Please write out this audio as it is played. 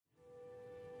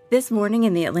This morning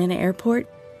in the Atlanta airport,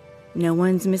 no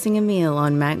one's missing a meal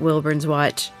on Mac Wilburn's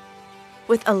watch.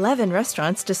 With 11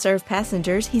 restaurants to serve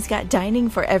passengers, he's got dining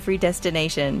for every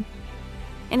destination.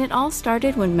 And it all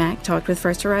started when Mac talked with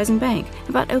First Horizon Bank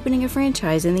about opening a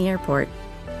franchise in the airport.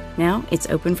 Now it's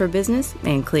open for business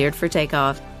and cleared for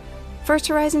takeoff. First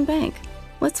Horizon Bank.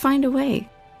 Let's find a way.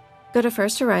 Go to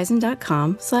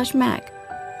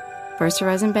firsthorizon.com/Mac. First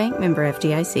Horizon Bank, member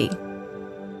FDIC.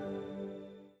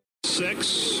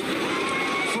 6, 4, 3.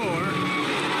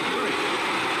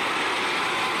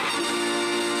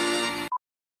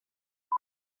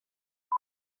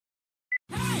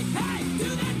 Hey, do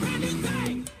that brand new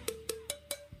thing!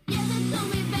 Give it to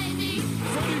me, baby!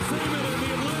 Freddie Freeman and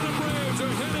the Atlanta Braves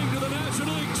are heading to the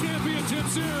National League Championship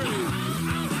Series.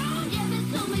 Give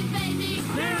it to me, baby!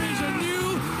 There is a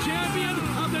new champion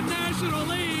of the National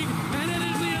League, and it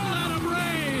is the Atlanta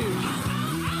Braves.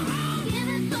 Give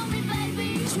it to me,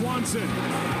 baby! Swanson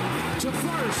to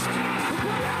first. The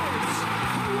Braves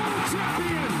are world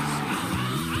champions.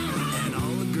 And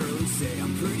all the girls say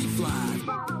I'm pretty fly.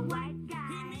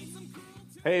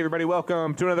 Hey everybody,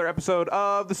 welcome to another episode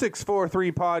of the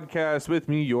 643 podcast with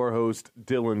me, your host,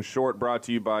 Dylan Short, brought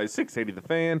to you by 680 The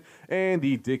Fan and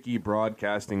the Dickey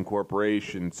Broadcasting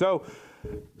Corporation. So,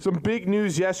 some big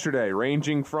news yesterday,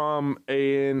 ranging from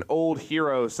an old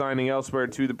hero signing elsewhere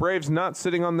to the Braves not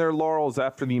sitting on their laurels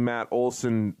after the Matt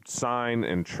Olson sign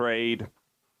and trade.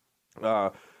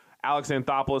 Alex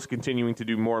Anthopoulos continuing to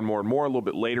do more and more and more. A little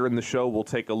bit later in the show, we'll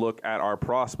take a look at our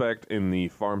prospect in the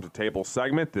Farm to Table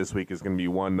segment. This week is going to be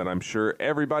one that I'm sure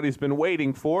everybody's been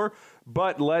waiting for.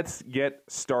 But let's get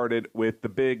started with the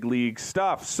big league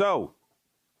stuff. So,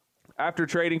 after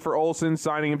trading for Olson,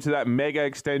 signing him to that mega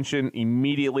extension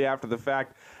immediately after the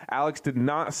fact, Alex did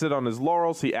not sit on his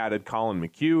laurels. He added Colin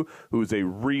McHugh, who is a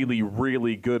really,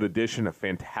 really good addition, a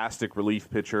fantastic relief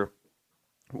pitcher.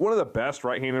 One of the best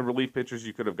right-handed relief pitchers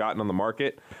you could have gotten on the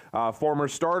market. Former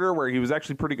starter, where he was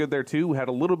actually pretty good there too, had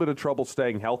a little bit of trouble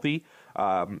staying healthy.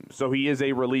 So he is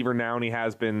a reliever now, and he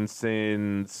has been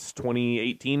since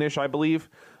 2018-ish, I believe.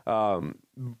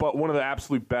 But one of the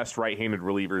absolute best right-handed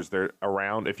relievers there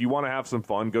around. If you want to have some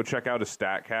fun, go check out his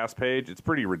StatCast page. It's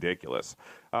pretty ridiculous.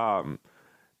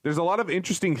 There's a lot of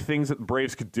interesting things that the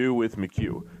Braves could do with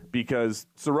McHugh, because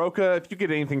Soroka, if you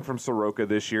get anything from Soroka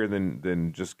this year,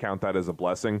 then just count that as a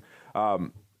blessing.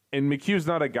 And McHugh's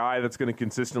not a guy that's going to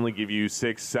consistently give you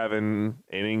 6-7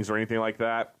 innings or anything like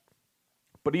that,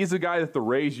 but he's a guy that the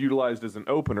Rays utilized as an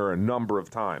opener a number of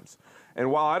times.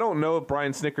 And while I don't know if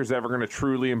Brian Snitker's ever going to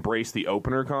truly embrace the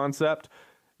opener concept,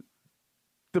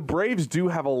 the Braves do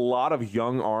have a lot of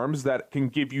young arms that can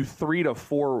give you 3 to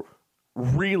 4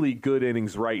 really good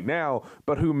innings right now,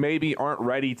 but who maybe aren't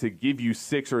ready to give you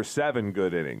 6 or 7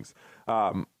 good innings.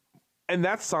 And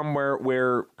that's somewhere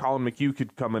where Colin McHugh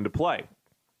could come into play.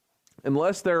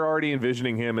 Unless they're already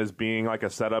envisioning him as being like a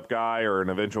setup guy or an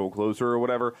eventual closer or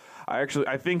whatever, I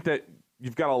think that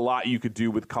you've got a lot you could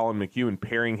do with Colin McHugh and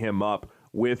pairing him up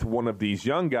with one of these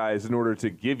young guys in order to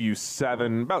give you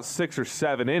about 6 or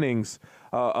 7 innings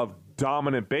of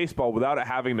dominant baseball without it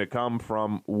having to come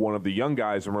from one of the young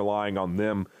guys and relying on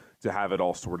them to have it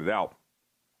all sorted out.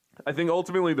 I think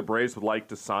ultimately the Braves would like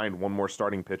to sign one more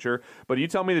starting pitcher, but you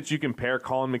tell me that you can pair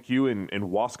Colin McHugh and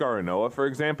Huascar Ynoa, for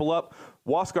example, up.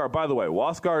 Huascar, by the way,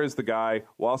 Huascar is the guy.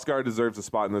 Huascar deserves a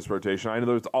spot in this rotation. I know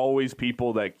there's always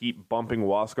people that keep bumping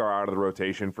Huascar out of the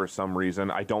rotation for some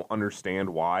reason. I don't understand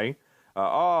why.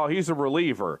 He's a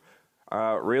reliever.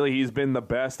 Really, he's been the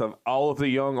best of all of the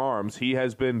young arms. He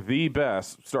has been the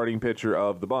best starting pitcher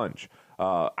of the bunch.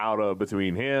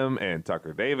 Between him and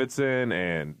Tucker Davidson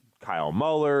and Kyle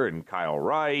Muller and Kyle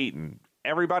Wright and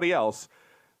everybody else,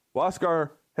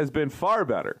 Huascar has been far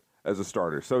better as a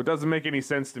starter. So it doesn't make any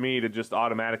sense to me to just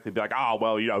automatically be like,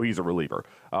 he's a reliever.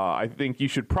 I think you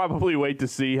should probably wait to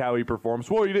see how he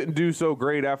performs. Well, he didn't do so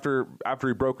great after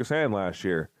he broke his hand last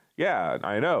year. Yeah,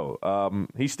 I know.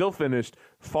 He still finished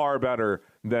far better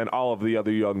than all of the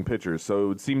other young pitchers. So it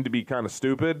would seem to be kind of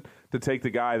stupid to take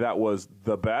the guy that was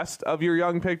the best of your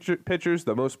young pitchers,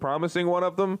 the most promising one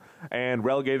of them, and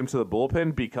relegate him to the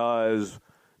bullpen because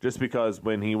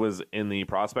when he was in the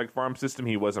prospect farm system,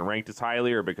 he wasn't ranked as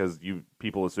highly, or because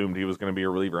people assumed he was going to be a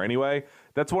reliever anyway.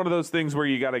 That's one of those things where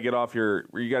you got to get off your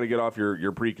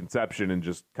preconception and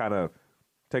just kind of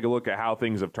take a look at how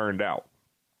things have turned out,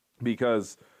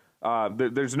 because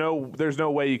there's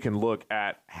no way you can look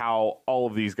at how all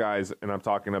of these guys, and I'm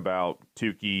talking about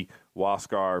Tukey,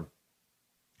 Huascar,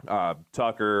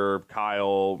 Tucker,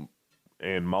 Kyle,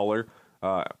 and Muller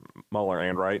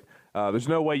and Wright. There's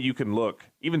no way you can look,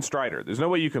 even Strider, there's no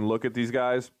way you can look at these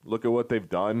guys, look at what they've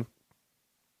done,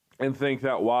 and think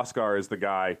that Huascar is the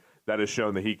guy that has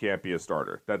shown that he can't be a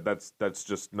starter. That's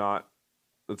just not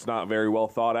very well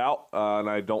thought out, and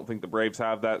I don't think the Braves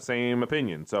have that same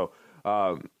opinion. So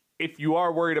if you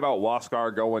are worried about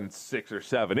Huascar going 6 or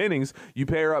 7 innings, you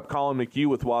pair up Colin McHugh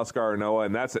with Huascar or Noah,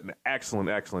 and that's an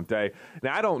excellent day.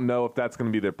 Now, I don't know if that's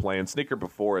going to be their plan. Snicker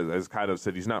before has kind of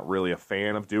said he's not really a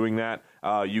fan of doing that.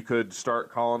 You could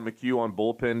start Colin McHugh on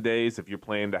bullpen days if you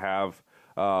plan to have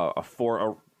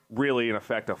really, in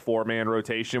effect, a 4-man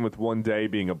rotation with one day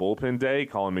being a bullpen day.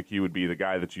 Colin McHugh would be the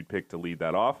guy that you'd pick to lead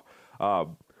that off.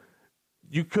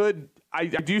 You could. I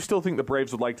do still think the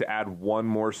Braves would like to add one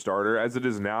more starter. As it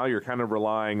is now, you're kind of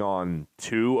relying on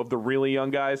 2 of the really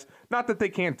young guys. Not that they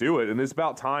can't do it, and it's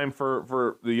about time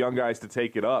for the young guys to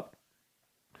take it up.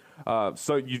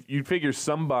 So you'd figure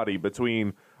some 2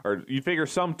 between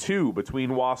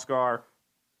Huascar,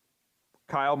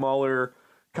 Kyle Muller,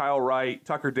 Kyle Wright,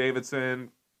 Tucker Davidson,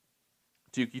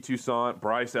 Touki Toussaint,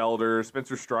 Bryce Elder,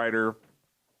 Spencer Strider,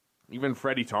 even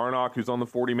Freddie Tarnock, who's on the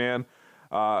 40-man.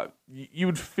 You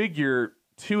would figure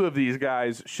 2 of these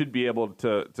guys should be able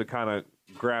to kind of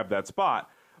grab that spot.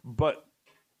 But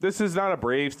this is not a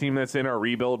Braves team that's in a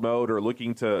rebuild mode or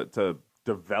looking to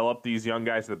develop these young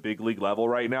guys at the big league level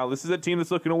right now. This is a team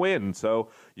that's looking to win.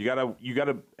 So you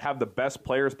gotta have the best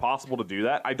players possible to do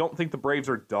that. I don't think the Braves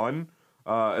are done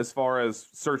as far as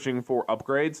searching for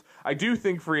upgrades. I do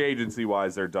think free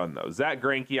agency-wise they're done, though. Zach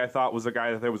Greinke, I thought, was a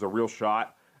guy that there was a real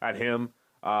shot at him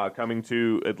coming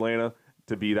to Atlanta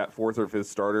to be that 4th or 5th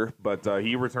starter, but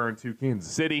he returned to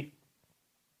Kansas City.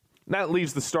 That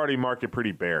leaves the starting market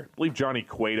pretty bare. I believe Johnny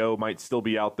Cueto might still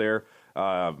be out there.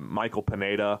 Michael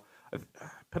Pineda.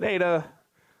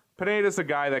 Pineda's a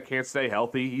guy that can't stay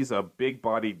healthy. He's a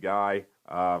big-bodied guy.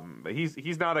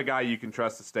 He's not a guy you can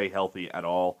trust to stay healthy at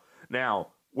all. Now,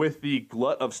 with the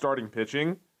glut of starting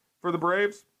pitching for the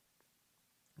Braves,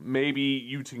 maybe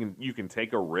you can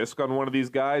take a risk on one of these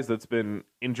guys that's been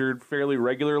injured fairly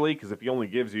regularly, because if he only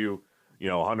gives you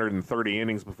 130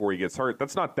 innings before he gets hurt,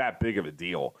 that's not that big of a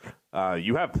deal.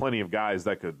 You have plenty of guys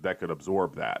that could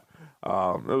absorb that.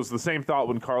 It was the same thought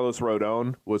when Carlos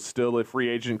Rodon was still a free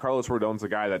agent. Carlos Rodon's a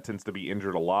guy that tends to be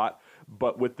injured a lot,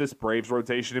 but with this Braves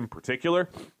rotation in particular,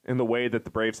 in the way that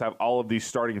the Braves have all of these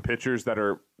starting pitchers that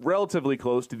are relatively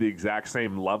close to the exact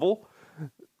same level,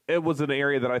 it was an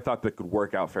area that I thought that could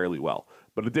work out fairly well.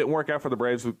 But it didn't work out for the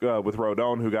Braves with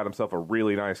Rodon, who got himself a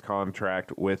really nice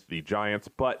contract with the Giants.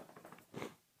 But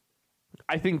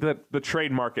I think that the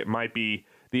trade market might be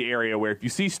the area where if you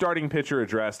see starting pitcher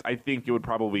addressed, I think it would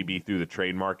probably be through the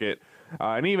trade market.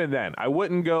 And even then, I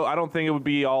don't think it would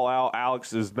be all out.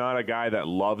 Alex is not a guy that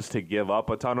loves to give up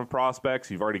a ton of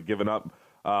prospects. You've already given up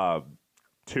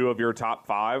 2 of your top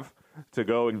 5 to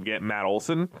go and get Matt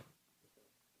Olson.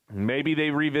 Maybe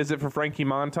they revisit for Frankie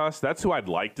Montas. That's who I'd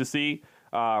like to see.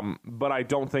 But I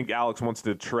don't think Alex wants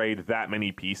to trade that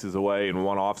many pieces away in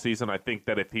one offseason. I think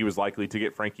that if he was likely to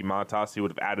get Frankie Montas, he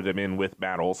would have added him in with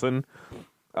Matt Olson.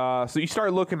 So you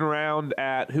start looking around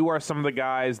at who are some of the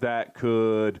guys that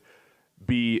could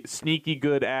be sneaky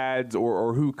good ads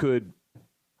or who could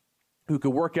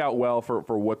work out well for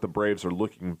what the Braves are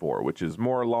looking for, which is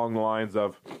more along the lines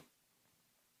of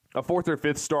a 4th or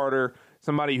 5th starter,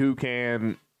 somebody who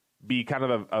can be kind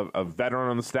of a veteran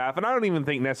on the staff. And I don't even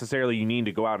think necessarily you need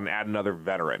to go out and add another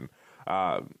veteran.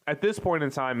 At this point in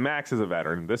time, Max is a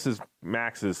veteran. This is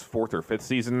Max's 4th or 5th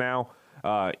season now.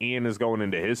 Ian is going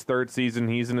into his 3rd season.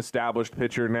 He's an established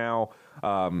pitcher now.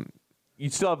 You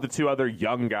still have the 2 other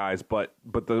young guys, but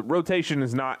the rotation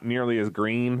is not nearly as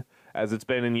green as it's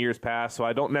been in years past, so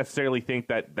I don't necessarily think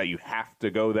that you have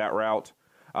to go that route.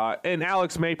 And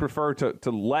Alex may prefer to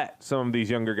let some of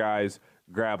these younger guys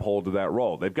grab hold of that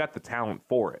role. They've got the talent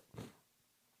for it.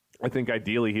 I think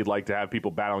ideally he'd like to have people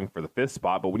battling for the 5th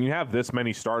spot, but when you have this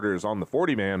many starters on the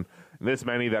 40-man, this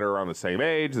many that are around the same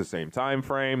age, the same time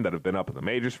frame, that have been up in the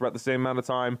majors for about the same amount of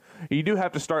time, you do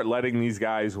have to start letting these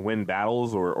guys win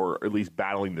battles or at least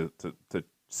battling to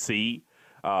see.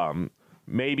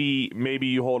 Maybe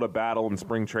you hold a battle in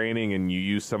spring training and you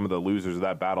use some of the losers of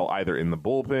that battle either in the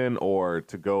bullpen or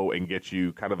to go and get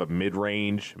you kind of a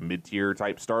mid-range, mid-tier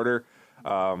type starter.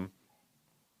 The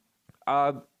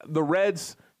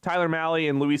Reds, Tyler Mahle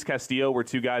and Luis Castillo were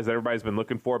 2 guys that everybody's been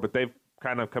looking for, but they've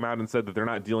kind of come out and said that they're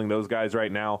not dealing those guys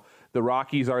right now. The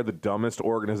Rockies are the dumbest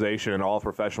organization in all of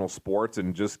professional sports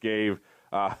and just gave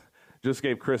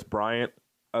Chris Bryant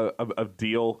a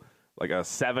deal like a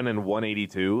 7 and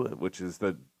 182, which is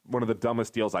one of the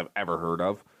dumbest deals I've ever heard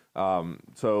of.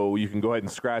 So you can go ahead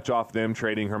and scratch off them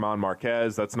trading German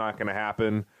Marquez. That's not going to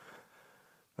happen.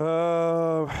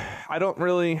 I don't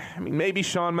really. I mean, maybe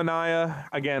Sean Manaea.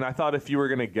 Again, I thought if you were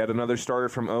going to get another starter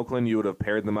from Oakland, you would have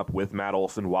paired them up with Matt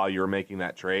Olson while you were making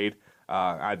that trade.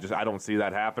 I don't see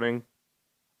that happening.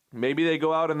 Maybe they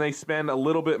go out and they spend a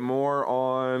little bit more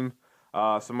on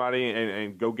somebody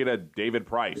and go get a David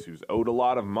Price, who's owed a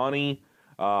lot of money.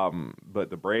 But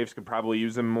the Braves could probably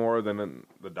use him more than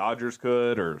the Dodgers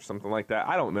could, or something like that.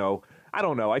 I don't know.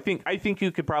 I think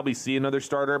you could probably see another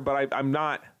starter, but I'm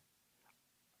not.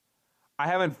 I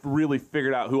haven't really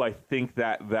figured out who I think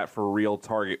that for real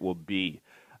target will be.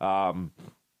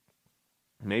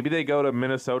 Maybe they go to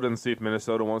Minnesota and see if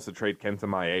Minnesota wants to trade Kenta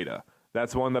Maeda.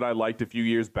 That's one that I liked a few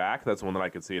years back. That's one that I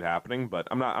could see it happening, but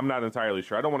I'm not entirely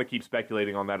sure. I don't want to keep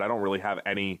speculating on that. I don't really have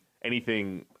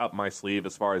anything up my sleeve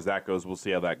as far as that goes. We'll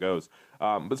see how that goes.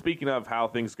 But speaking of how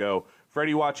things go,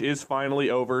 Freddie Watch is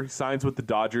finally over. He signs with the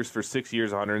Dodgers for 6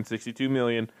 years, $162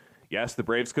 million. Yes, the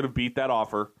Braves could have beat that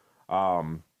offer.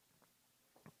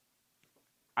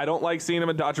 I don't like seeing him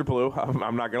in Dodger blue.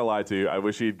 I'm not going to lie to you. I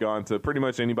wish he'd gone to pretty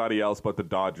much anybody else but the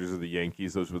Dodgers or the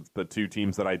Yankees. Those were the two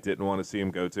teams that I didn't want to see him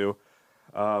go to.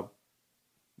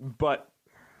 But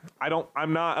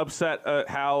I'm not upset at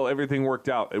how everything worked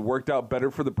out. It worked out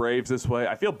better for the Braves this way.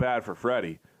 I feel bad for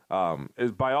Freddie.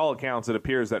 By all accounts, it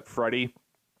appears that Freddie's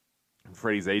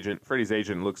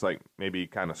agent looks like maybe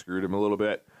kind of screwed him a little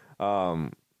bit.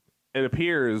 It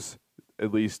appears,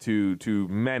 at least to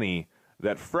many,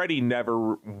 that Freddie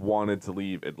never wanted to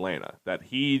leave Atlanta, that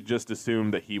he just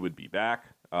assumed that he would be back,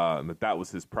 and that was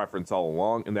his preference all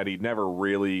along, and that he never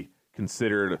really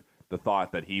considered the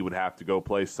thought that he would have to go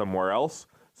play somewhere else.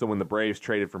 So when the Braves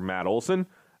traded for Matt Olson,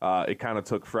 it kind of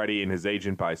took Freddie and his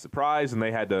agent by surprise, and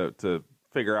they had to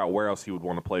figure out where else he would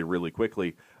want to play really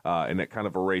quickly, and it kind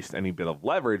of erased any bit of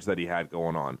leverage that he had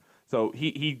going on. So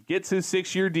he gets his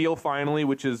 6-year deal finally,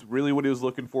 which is really what he was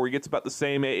looking for. He gets about the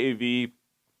same AAV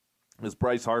as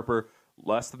Bryce Harper,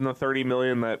 less than the $30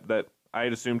 million that I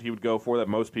had assumed he would go for, that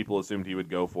most people assumed he would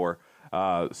go for.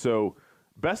 So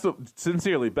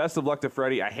sincerely, best of luck to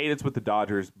Freddie. I hate it's with the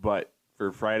Dodgers, but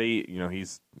for Freddie,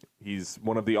 he's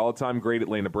one of the all-time great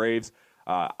Atlanta Braves.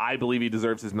 I believe he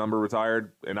deserves his number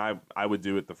retired, and I would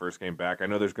do it the first game back. I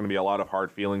know there's going to be a lot of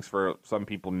hard feelings for some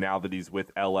people now that he's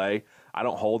with LA. I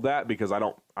don't hold that because I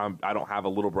don't have a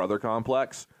little brother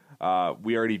complex.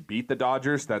 We already beat the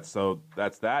Dodgers. That's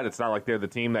that. It's not like they're the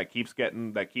team that keeps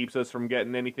us from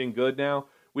getting anything good now.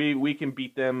 We can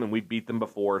beat them, and we beat them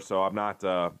before. So I'm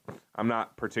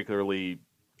not particularly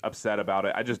upset about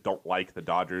it. I just don't like the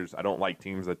Dodgers. I don't like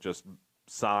teams that just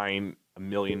sign 1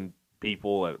 million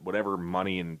people at whatever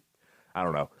money, and I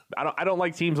don't know. I don't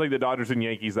like teams like the Dodgers and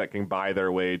Yankees that can buy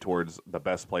their way towards the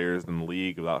best players in the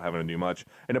league without having to do much.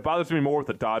 And it bothers me more with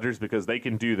the Dodgers because they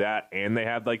can do that and they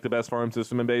have like the best farm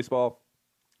system in baseball.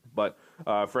 But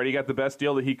Freddie got the best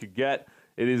deal that he could get.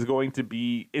 It's going to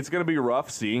be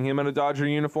rough seeing him in a Dodger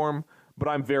uniform, but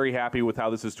I'm very happy with how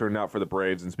this has turned out for the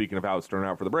Braves. And speaking of how it's turned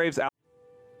out for the Braves,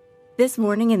 This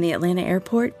morning in the Atlanta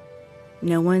airport,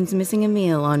 no one's missing a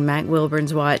meal on Mac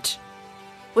Wilburn's watch.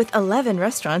 With 11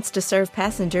 restaurants to serve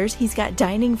passengers, he's got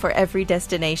dining for every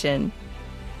destination.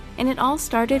 And it all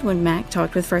started when Mac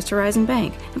talked with First Horizon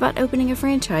Bank about opening a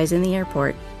franchise in the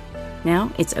airport.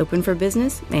 Now it's open for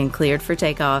business and cleared for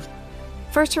takeoff.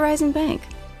 First Horizon Bank.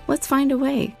 Let's find a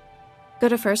way. Go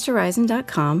to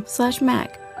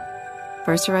firsthorizon.com/Mac.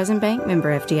 First Horizon Bank,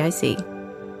 member FDIC.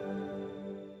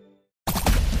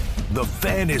 The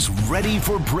Fan is ready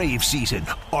for Brave season.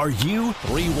 Are you?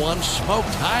 3-1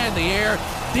 smoked high in the air,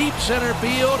 deep center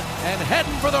field, and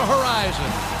heading for the horizon.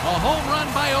 A home run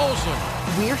by Olsen.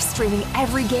 We're streaming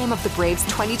every game of the Braves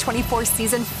 2024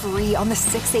 season free on the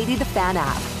 680 The Fan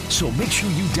app. So make sure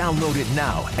you download it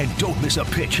now and don't miss a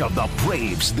pitch of the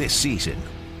Braves this season.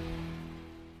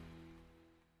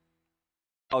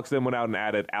 Alex then went out and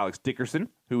added Alex Dickerson,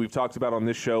 who we've talked about on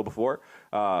this show before.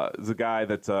 Is a guy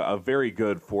that's a very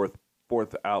good fourth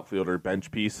outfielder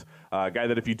bench piece. A guy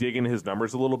that if you dig into his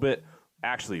numbers a little bit,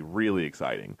 actually really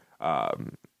exciting.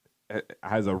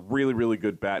 Has a really, really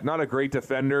good bat. Not a great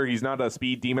defender. He's not a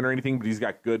speed demon or anything, but he's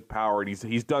got good power, and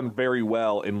he's done very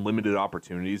well in limited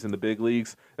opportunities in the big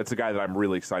leagues. That's a guy that I'm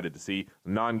really excited to see.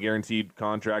 Non-guaranteed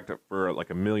contract for like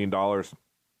 $1 million.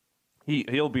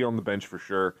 He'll be on the bench for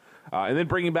sure. And then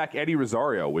bringing back Eddie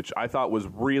Rosario, which I thought was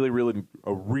really, really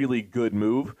a really good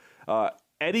move.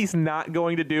 Eddie's not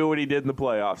going to do what he did in the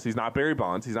playoffs. He's not Barry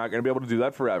Bonds. He's not going to be able to do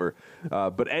that forever.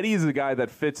 But Eddie is a guy that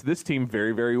fits this team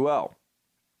very, very well.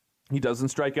 He doesn't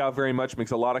strike out very much,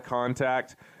 makes a lot of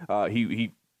contact.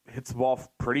 He hits the ball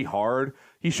pretty hard.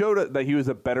 He showed that he was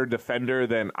a better defender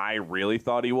than I really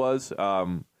thought he was.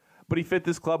 but he fit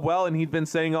this club well, and he'd been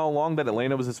saying all along that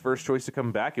Atlanta was his first choice to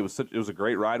come back. It was a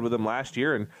great ride with him last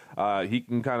year, and he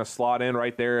can kind of slot in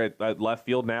right there at left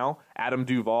field now. Adam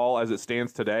Duvall, as it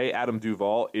stands today, Adam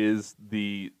Duvall is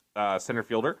the center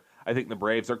fielder. I think the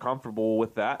Braves are comfortable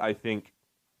with that. I think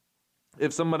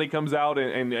if somebody comes out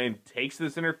and takes the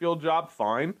center field job,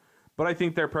 fine. But I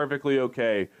think they're perfectly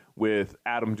okay with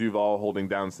Adam Duvall holding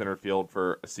down center field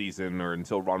for a season or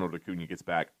until Ronald Acuna gets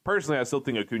back. Personally, I still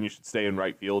think Acuna should stay in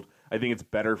right field. I think it's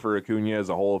better for Acuna as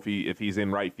a whole if he's in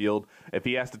right field. If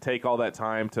he has to take all that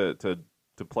time to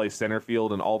play center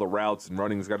field and all the routes and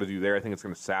running he's got to do there, I think it's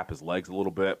going to sap his legs a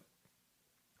little bit.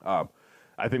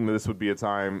 I think this would be a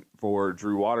time for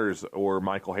Drew Waters or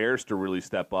Michael Harris to really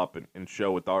step up and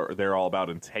show what they're all about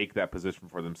and take that position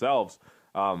for themselves.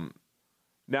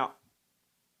 Now,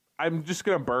 I'm just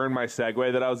going to burn my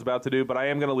segue that I was about to do, but I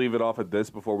am going to leave it off at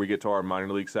this before we get to our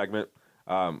minor league segment.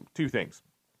 Two things.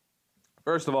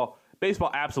 First of all, baseball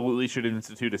absolutely should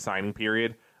institute a signing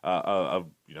period of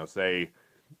say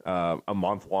a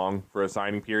month long for a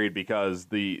signing period, because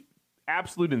the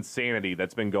absolute insanity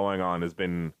that's been going on has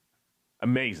been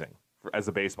amazing as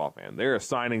a baseball fan. There are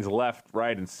signings left,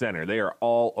 right, and center. They are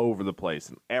all over the place,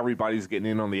 and everybody's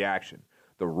getting in on the action.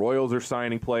 The Royals are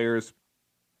signing players.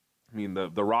 I mean,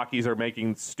 the Rockies are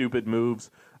making stupid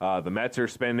moves. The Mets are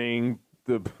spending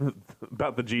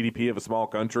about the GDP of a small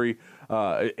country.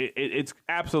 It's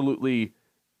absolutely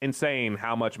insane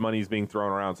how much money is being thrown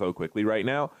around so quickly right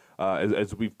now,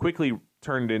 as we've quickly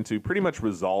turned into pretty much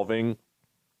resolving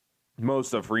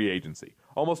most of free agency.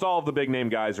 Almost all of the big-name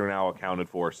guys are now accounted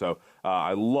for, so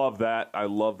I love that. I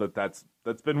love that that's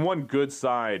been one good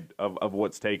side of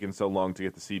what's taken so long to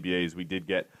get the CBAs. We did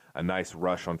get a nice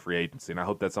rush on free agency, and I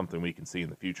hope that's something we can see in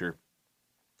the future.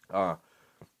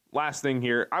 Last thing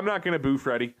here, I'm not going to boo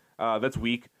Freddie. That's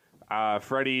weak.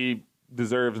 Freddie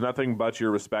deserves nothing but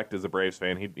your respect as a Braves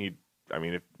fan. I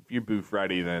mean, if you boo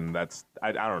Freddie, then that's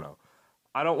I don't know.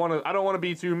 I don't want to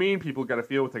be too mean. People got to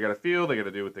feel what they got to feel. They got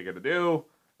to do what they got to do.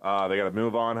 They got to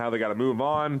move on how they got to move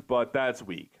on, but that's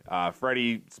weak.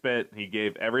 Freddie he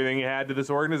gave everything he had to this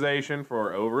organization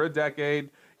for over a decade.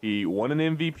 He won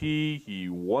an MVP. He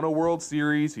won a World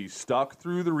Series. He stuck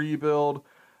through the rebuild.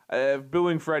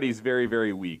 Booing Freddie's very,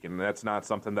 very weak, and that's not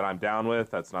something that I'm down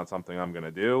with. That's not something I'm going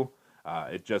to do.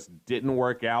 It just didn't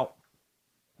work out.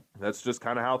 That's just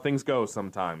kind of how things go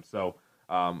sometimes. So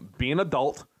be an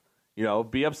adult.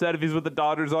 Be upset if he's with the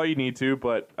Dodgers all you need to,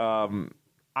 but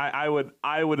I would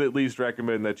at least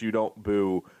recommend that you don't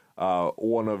boo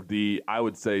one of the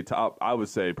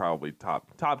probably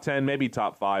top 10, maybe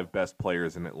top 5 best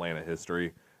players in Atlanta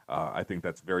history. I think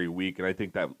that's very weak, and I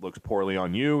think that looks poorly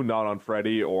on you, not on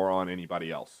Freddie or on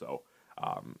anybody else. So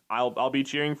I'll be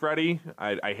cheering Freddie.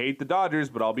 I hate the Dodgers,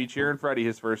 but I'll be cheering Freddie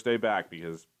his first day back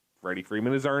because Freddie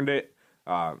Freeman has earned it.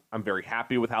 I'm very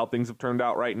happy with how things have turned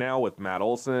out right now with Matt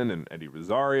Olson and Eddie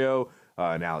Rosario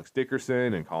and Alex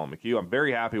Dickerson and Colin McHugh. I'm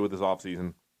very happy with this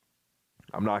offseason.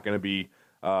 I'm not going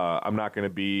to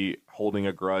be holding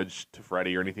a grudge to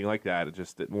Freddie or anything like that. It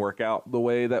just didn't work out the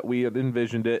way that we had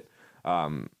envisioned it.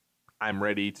 I'm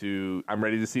ready to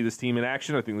see this team in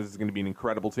action. I think this is going to be an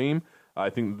incredible team. I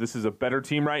think this is a better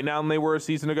team right now than they were a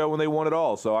season ago when they won it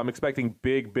all. So I'm expecting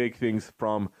big, big things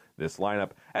from this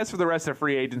lineup. As for the rest of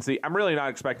free agency, I'm really not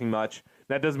expecting much.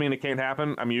 That doesn't mean it can't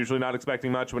happen. I'm usually not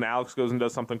expecting much when Alex goes and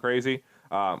does something crazy.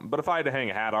 But if I had to hang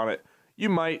a hat on it, you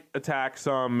might attack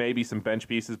maybe some bench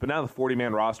pieces. But now the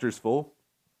 40-man roster is full.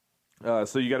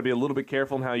 So you got to be a little bit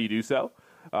careful in how you do so.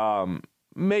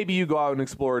 Maybe you go out and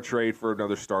explore a trade for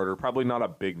another starter. Probably not a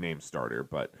big-name starter,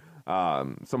 but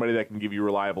somebody that can give you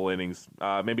reliable innings.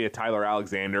 Maybe a Tyler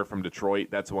Alexander from Detroit.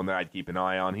 That's one that I'd keep an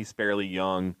eye on. He's fairly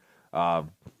young.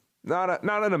 Not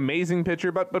an amazing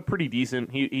pitcher, but pretty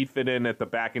decent. He'd fit in at the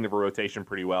back end of a rotation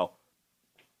pretty well.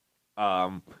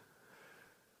 I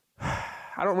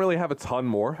don't really have a ton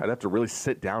more. I'd have to really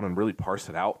sit down and really parse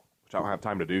it out, which I don't have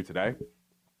time to do today.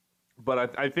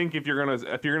 But I think if you're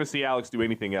gonna see Alex do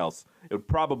anything else, it would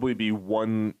probably be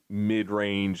one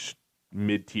mid-range,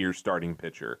 mid-tier starting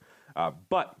pitcher.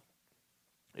 But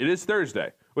it is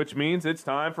Thursday, which means it's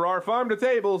time for our Farm to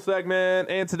Table segment.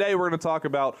 And today we're going to talk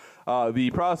about the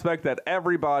prospect that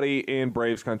everybody in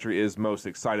Braves country is most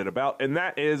excited about, and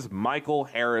that is Michael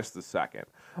Harris II.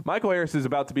 Michael Harris is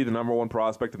about to be the number one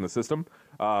prospect in the system.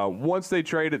 Once they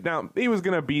traded, now he was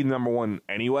going to be number one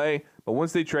anyway, but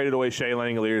once they traded away Shea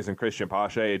Langeliers and Christian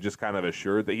Pache, it just kind of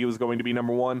assured that he was going to be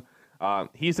number one.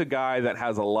 He's a guy that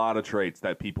has a lot of traits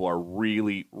that people are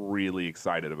really, really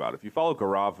excited about. If you follow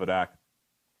Gaurav Vadak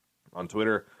on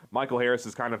Twitter, Michael Harris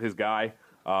is kind of his guy.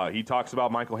 He talks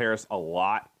about Michael Harris a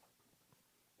lot.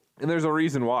 And there's a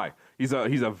reason why. He's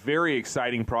a very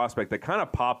exciting prospect that kind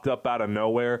of popped up out of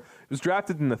nowhere. He was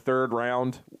drafted in the 3rd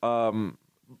round,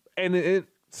 and it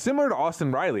similar to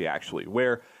Austin Riley, actually,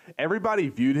 where everybody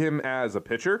viewed him as a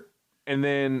pitcher, and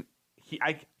then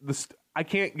I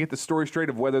can't get the story straight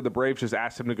of whether the Braves just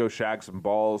asked him to go shag some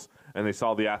balls and they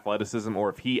saw the athleticism, or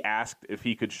if he asked if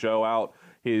he could show out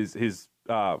his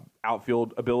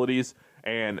outfield abilities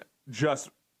and just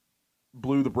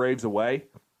blew the Braves away.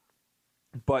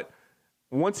 But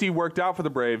once he worked out for the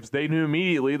Braves, they knew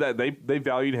immediately that they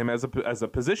valued him as a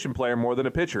position player more than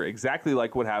a pitcher, exactly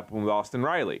like what happened with Austin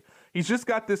Riley. He's just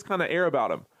got this kind of air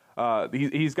about him.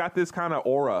 He's got this kind of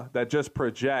aura that just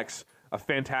projects a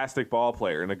fantastic ball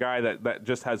player and a guy that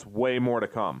just has way more to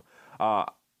come.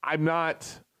 I've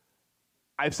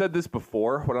said this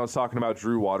before when I was talking about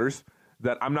Drew Waters,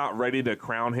 that I'm not ready to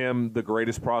crown him the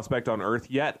greatest prospect on earth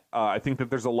yet. I think that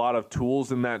there's a lot of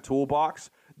tools in that toolbox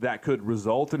that could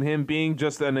result in him being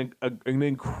just an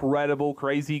incredible,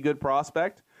 crazy good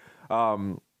prospect.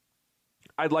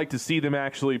 I'd like to see them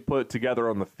actually put together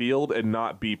on the field and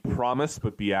not be promised,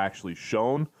 but be actually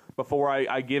shown before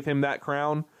I give him that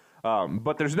crown.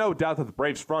 But there's no doubt that the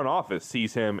Braves front office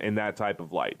sees him in that type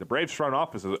of light. The Braves front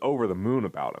office is over the moon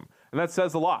about him, and that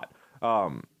says a lot.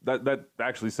 That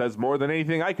actually says more than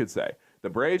anything I could say. The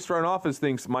Braves front office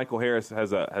thinks Michael Harris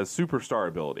has superstar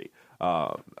ability.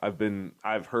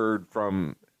 I've heard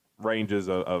from ranges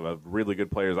of really good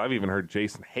players. I've even heard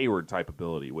Jason Hayward type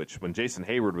ability, which when Jason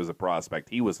Hayward was a prospect,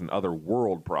 he was an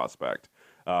otherworld prospect.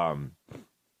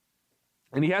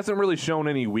 And he hasn't really shown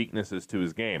any weaknesses to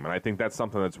his game, and I think that's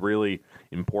something that's really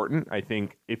important. I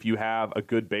think if you have a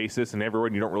good basis and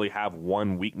everyone, you don't really have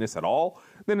one weakness at all,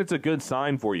 then it's a good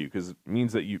sign for you, because it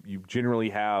means that you generally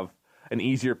have an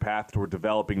easier path toward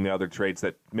developing the other traits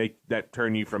that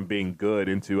turn you from being good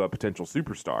into a potential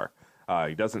superstar.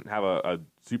 He doesn't have a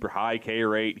super high K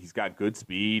rate. He's got good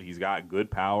speed. He's got good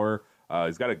power.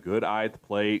 He's got a good eye at the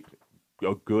plate,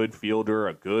 a good fielder,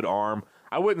 a good arm.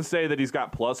 I wouldn't say that he's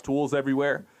got plus tools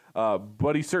everywhere,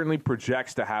 but he certainly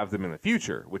projects to have them in the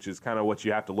future, which is kind of what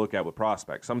you have to look at with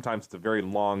prospects. Sometimes it's a very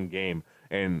long game,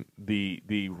 and the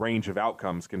range of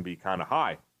outcomes can be kind of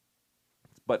high.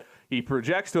 But he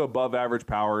projects to above average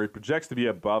power. He projects to be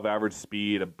above average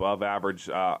speed, above average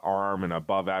arm, and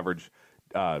above average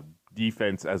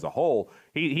defense as a whole.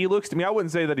 He looks to me, I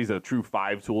wouldn't say that he's a true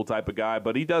 5-tool type of guy,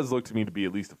 but he does look to me to be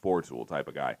at least a 4-tool type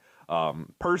of guy.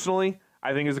 Personally,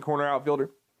 I think as a corner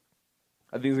outfielder,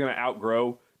 I think he's going to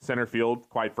outgrow center field,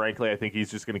 quite frankly. I think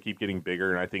he's just going to keep getting bigger,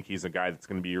 and I think he's a guy that's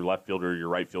going to be your left fielder, your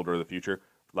right fielder of the future,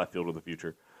 left fielder of the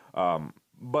future.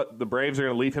 But the Braves are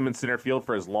going to leave him in center field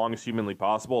for as long as humanly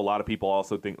possible. A lot of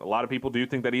people do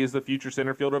think that he is the future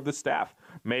center fielder of the staff.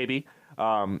 Maybe.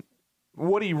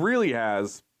 What he really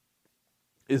has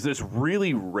is this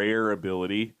really rare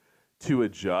ability to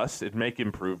adjust and make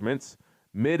improvements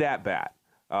mid-at-bat.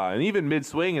 And even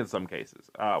mid-swing in some cases.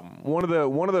 One of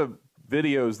the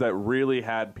videos that really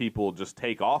had people just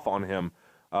take off on him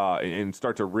and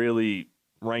start to really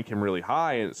rank him really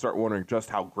high and start wondering just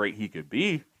how great he could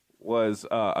be was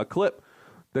a clip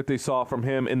that they saw from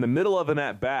him in the middle of an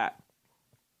at-bat.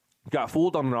 Got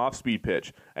fooled on an off-speed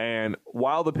pitch, and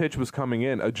while the pitch was coming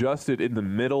in, adjusted in the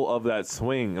middle of that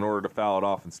swing in order to foul it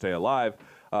off and stay alive.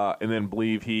 And then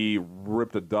believe he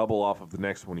ripped a double off of the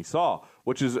next one he saw,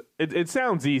 which is, it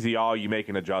sounds easy, you make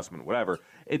an adjustment, whatever.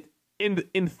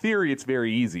 In theory, it's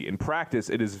very easy. In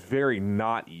practice, it is very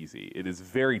not easy. It is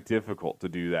very difficult to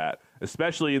do that,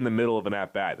 especially in the middle of an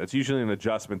at-bat. That's usually an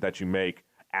adjustment that you make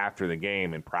after the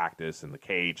game in practice, in the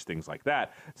cage, things like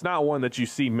that. It's not one that you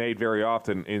see made very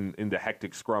often in the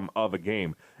hectic scrum of a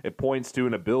game. It points to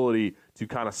an ability to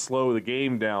kind of slow the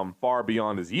game down far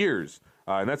beyond his years.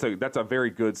 And that's a very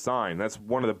good sign. That's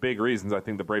one of the big reasons I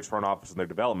think the Braves front office and their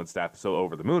development staff is so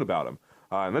over the moon about him.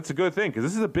 And that's a good thing, because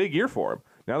this is a big year for him.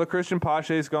 Now that Christian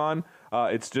Pache's gone,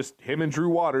 it's just him and Drew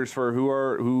Waters for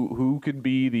who could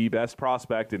be the best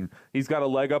prospect. And he's got a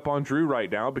leg up on Drew right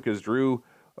now, because Drew,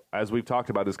 as we've talked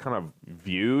about, is kind of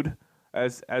viewed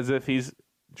as if he's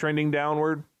trending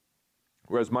downward,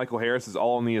 whereas Michael Harris is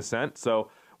all in the ascent. So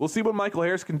we'll see what Michael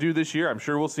Harris can do this year. I'm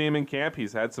sure we'll see him in camp.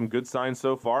 He's had some good signs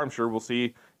so far. I'm sure we'll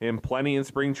see him plenty in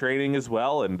spring training as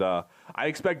well. And I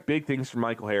expect big things from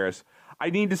Michael Harris. I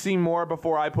need to see more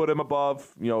before I put him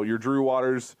above, your Drew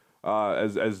Waters.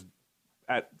 As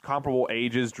at comparable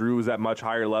ages, Drew is at much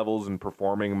higher levels and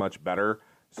performing much better.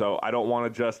 So I don't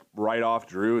want to just write off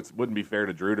Drew. It wouldn't be fair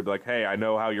to Drew to be like, hey, I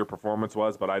know how your performance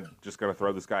was, but I'm just going to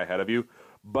throw this guy ahead of you.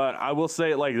 But I will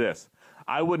say it like this.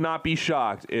 I would not be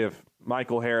shocked if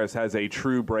Michael Harris has a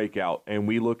true breakout and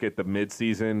we look at the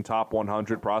midseason top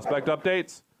 100 prospect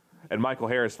updates and Michael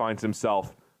Harris finds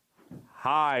himself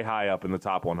high up in the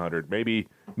top 100, maybe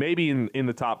in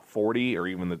the top 40 or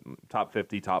even the top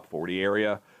 50, top 40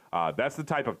 area. That's the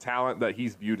type of talent that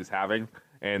he's viewed as having,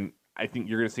 and I think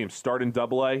you're going to see him start in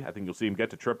AA. I think you'll see him get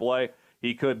to AAA.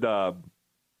 He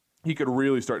could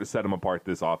really start to set him apart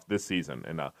this season,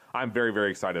 and I'm very,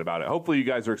 very excited about it. Hopefully you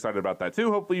guys are excited about that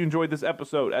too. Hopefully you enjoyed this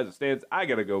episode. As it stands, I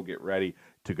got to go get ready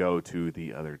to go to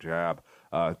the other job.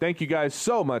 Thank you guys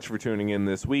so much for tuning in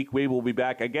this week. We will be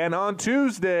back again on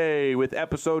Tuesday with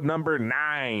episode number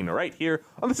 9 right here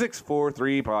on the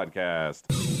 643 podcast.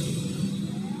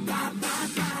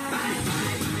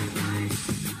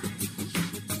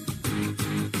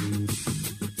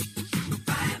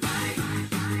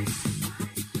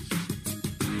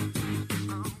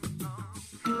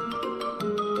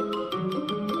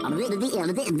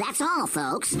 That's all,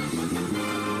 folks.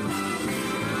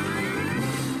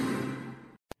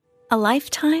 A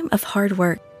lifetime of hard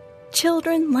work,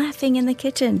 children laughing in the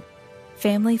kitchen,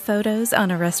 family photos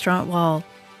on a restaurant wall,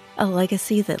 a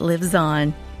legacy that lives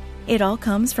on. It all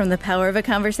comes from the power of a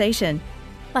conversation,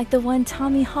 like the one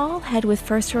Tommy Hall had with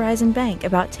First Horizon Bank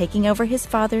about taking over his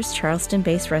father's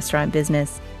Charleston-based restaurant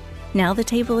business. Now the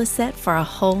table is set for a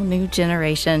whole new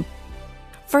generation.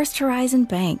 First Horizon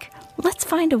Bank. Let's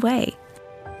find a way.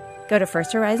 Go to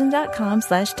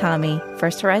firsthorizon.com/Tommy.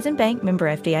 First Horizon Bank, member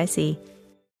FDIC.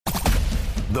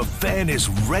 The Fan is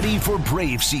ready for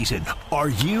Brave season. Are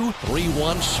you?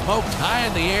 3-1 smoked high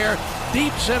in the air,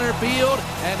 deep center field,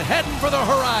 and heading for the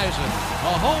horizon.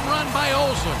 A home run by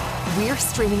Olsen. We're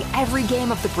streaming every game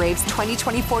of the Braves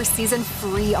 2024 season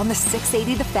free on the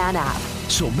 680 The Fan app.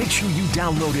 So make sure you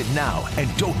download it now and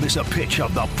don't miss a pitch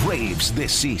of the Braves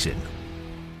this season.